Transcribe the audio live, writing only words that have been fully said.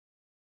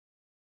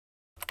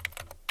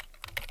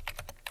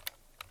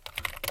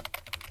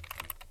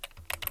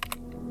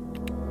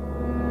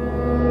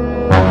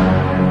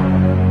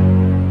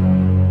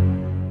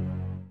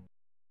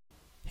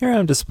Here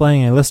I'm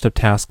displaying a list of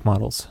task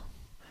models.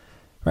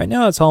 Right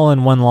now it's all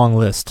in one long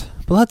list,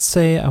 but let's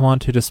say I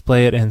want to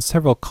display it in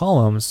several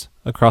columns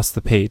across the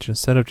page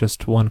instead of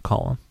just one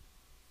column.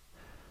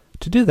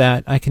 To do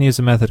that, I can use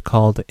a method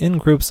called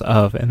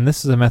inGroupsOf, and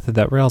this is a method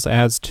that Rails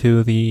adds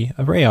to the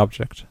array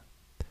object.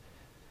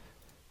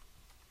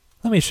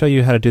 Let me show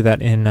you how to do that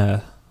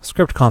in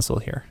Script Console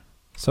here.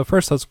 So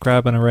first let's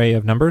grab an array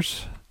of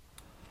numbers.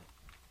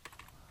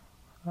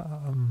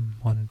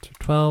 1 to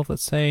 12,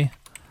 let's say.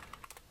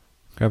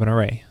 Grab an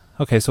array.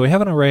 Okay, so we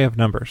have an array of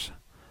numbers.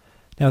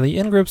 Now the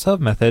inGroupsOf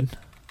method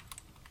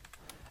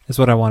is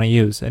what I want to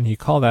use, and you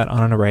call that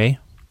on an array,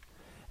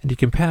 and you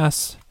can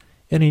pass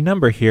any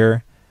number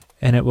here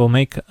and it will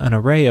make an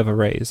array of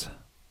arrays.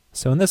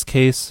 So in this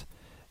case,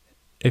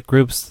 it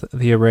groups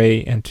the array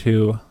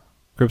into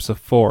groups of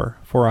four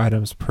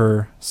items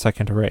per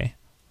second array.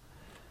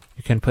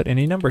 You can put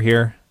any number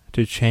here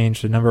to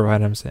change the number of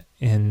items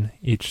in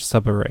each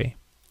subarray.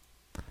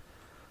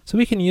 So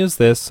we can use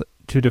this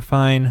to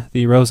define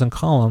the rows and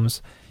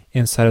columns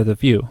inside of the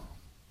view.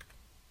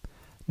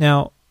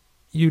 Now,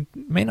 you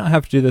may not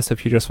have to do this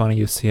if you just want to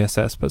use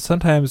CSS, but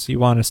sometimes you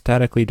want to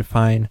statically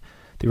define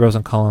the rows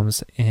and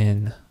columns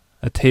in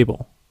a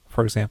table,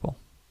 for example.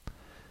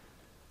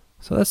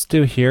 So let's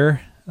do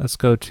here, let's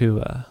go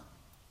to,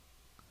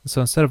 so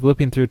instead of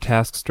looping through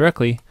tasks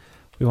directly,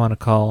 we want to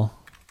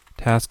call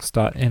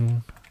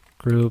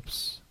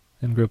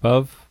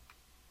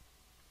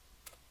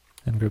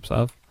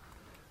tasks.inGroupsOf,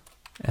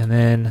 and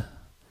then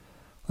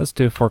let's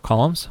do 4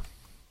 columns.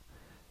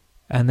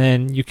 And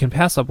then you can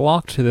pass a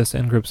block to this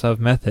inGroupsOf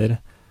method,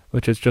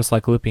 which is just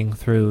like looping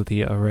through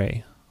the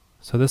array.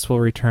 So this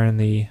will return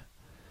the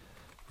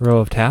row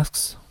of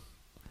tasks.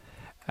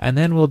 And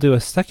then we'll do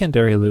a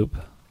secondary loop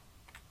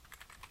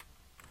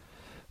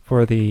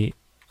for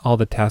all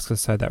the tasks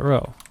inside that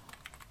row.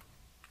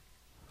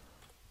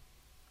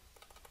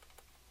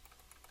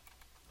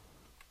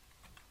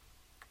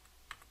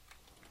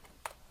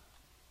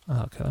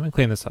 Okay, let me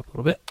clean this up a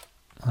little bit.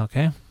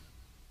 Okay.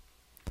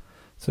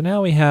 So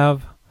now we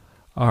have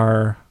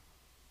we're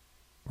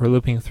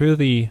looping through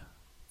the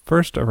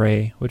first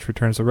array, which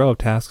returns a row of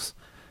tasks,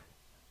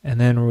 and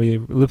then we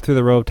loop through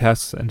the row of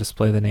tasks and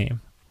display the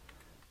name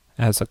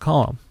as a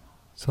column.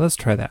 So let's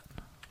try that.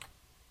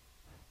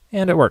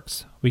 And it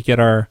works. We get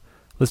our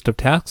list of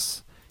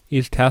tasks.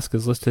 Each task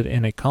is listed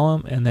in a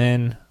column, and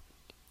then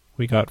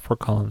we got 4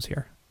 columns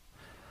here.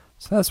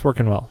 So that's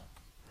working well.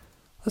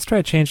 Let's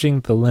try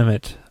changing the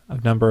limit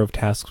of number of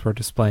tasks we're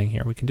displaying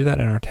here. We can do that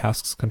in our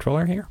tasks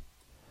controller here.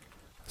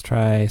 Let's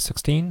try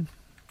 16,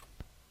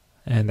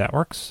 and that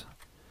works.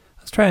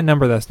 Let's try a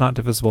number that's not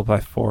divisible by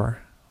 4.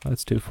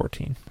 Let's do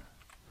 14.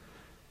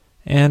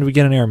 And we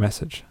get an error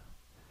message.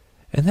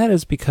 And that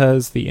is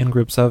because the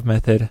inGroupsOf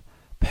method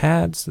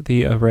pads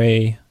the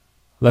array,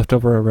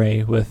 leftover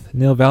array, with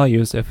nil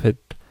values if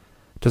it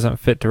doesn't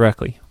fit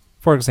directly.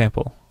 For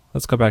example,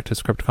 let's go back to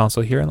Script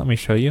Console here and let me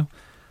show you.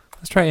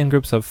 Let's try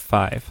inGroupsOf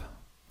 5.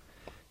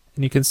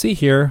 And you can see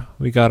here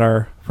we got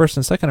our first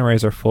and second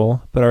arrays are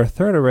full, but our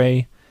third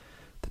array,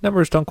 the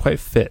numbers don't quite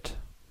fit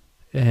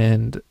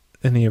in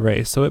the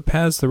array. So it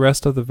pads the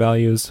rest of the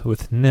values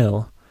with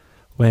nil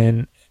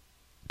to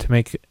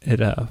make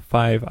it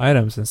 5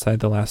 items inside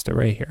the last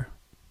array here.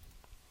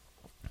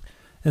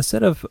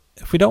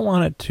 If we don't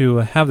want it to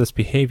have this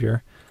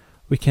behavior,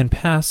 we can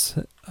pass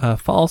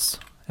false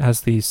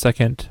as the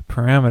second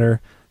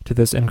parameter to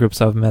this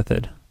inGroupsOf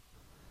method.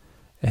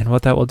 And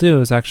what that will do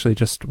is actually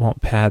just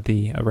won't pad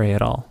the array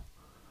at all.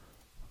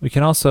 We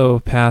can also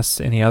pass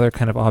any other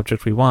kind of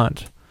object we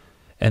want,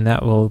 and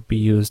that will be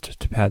used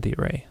to pad the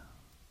array.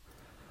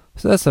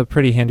 So that's a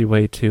pretty handy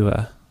way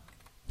to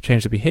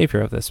change the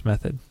behavior of this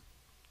method.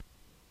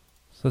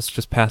 So let's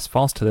just pass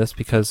false to this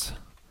because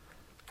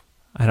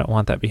I don't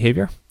want that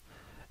behavior.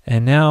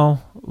 And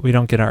now we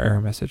don't get our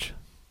error message.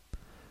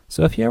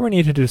 So if you ever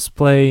need to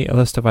display a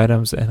list of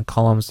items and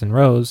columns and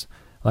rows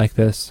like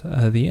this,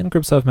 the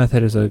inGroupsOf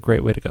method is a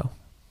great way to go.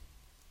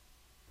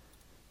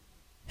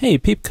 Hey,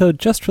 Peepcode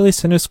just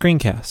released a new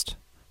screencast.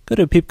 Go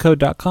to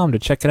peepcode.com to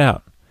check it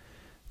out.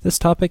 This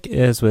topic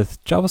is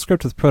with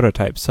JavaScript with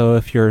prototypes, so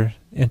if you're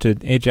into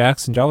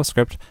Ajax and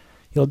JavaScript,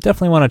 you'll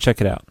definitely want to check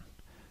it out.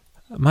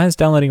 Mine's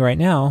downloading right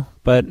now,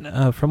 but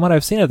from what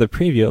I've seen of the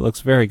preview, it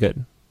looks very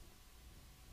good.